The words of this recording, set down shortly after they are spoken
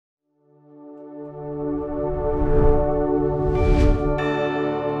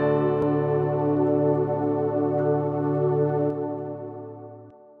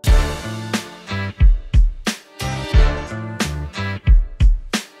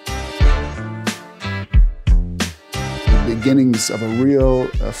beginnings of a real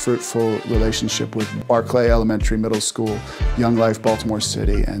fruitful relationship with Barclay Elementary Middle School, Young Life Baltimore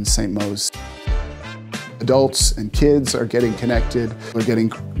City, and St. Mo's. Adults and kids are getting connected. We're getting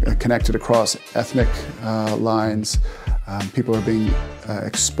connected across ethnic lines. People are being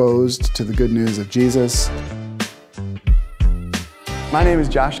exposed to the good news of Jesus. My name is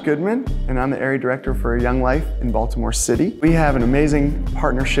Josh Goodman, and I'm the Area Director for Young Life in Baltimore City. We have an amazing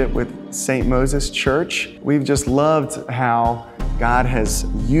partnership with St. Moses Church. We've just loved how God has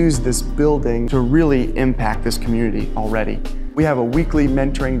used this building to really impact this community already. We have a weekly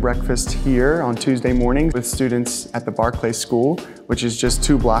mentoring breakfast here on Tuesday mornings with students at the Barclay School, which is just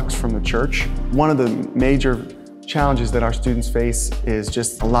 2 blocks from the church. One of the major challenges that our students face is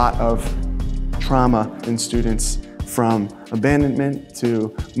just a lot of trauma in students, from abandonment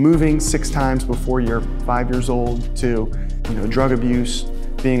to moving 6 times before you're 5 years old to drug abuse,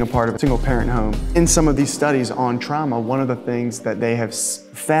 being a part of a single parent home. In some of these studies on trauma, one of the things that they have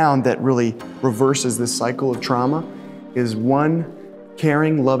found that really reverses this cycle of trauma is one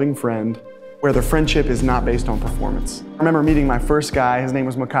caring, loving friend where the friendship is not based on performance. I remember meeting my first guy, his name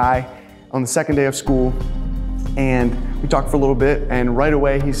was Makai, on the 2nd day of school, and we talked for a little bit, and right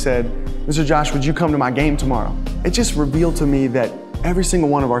away he said, "Mr. Josh, would you come to my game tomorrow?" It just revealed to me that every single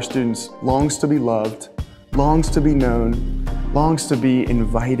one of our students longs to be loved, longs to be known, longs to be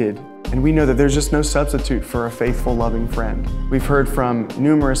invited. And we know that there's just no substitute for a faithful, loving friend. We've heard from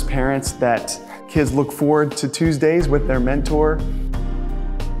numerous parents that kids look forward to Tuesdays with their mentor.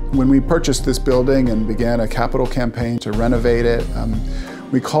 When we purchased this building and began a capital campaign to renovate it,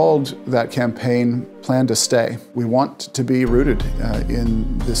 we called that campaign Plan to Stay. We want to be rooted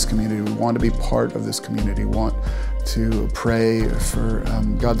in this community. We want to be part of this community. We want to pray for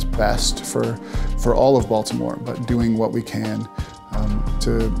God's best for all of Baltimore, but doing what we can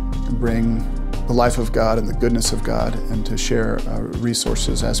to bring the life of God and the goodness of God and to share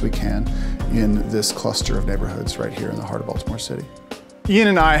resources as we can in this cluster of neighborhoods right here in the heart of Baltimore City. Ian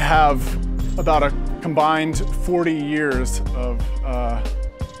and I have about a combined 40 years of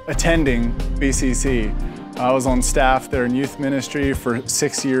attending BCC. I was on staff there in youth ministry for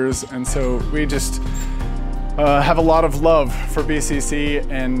 6 years, and so we just have a lot of love for BCC,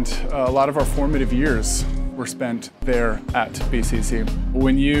 and a lot of our formative years were spent there at BCC.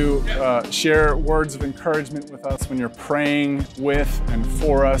 When you share words of encouragement with us, when you're praying with and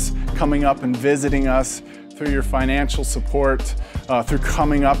for us, coming up and visiting us, through your financial support, through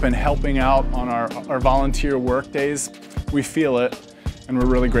coming up and helping out on our volunteer work days, we feel it, and we're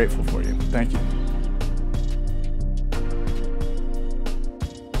really grateful for you. Thank you.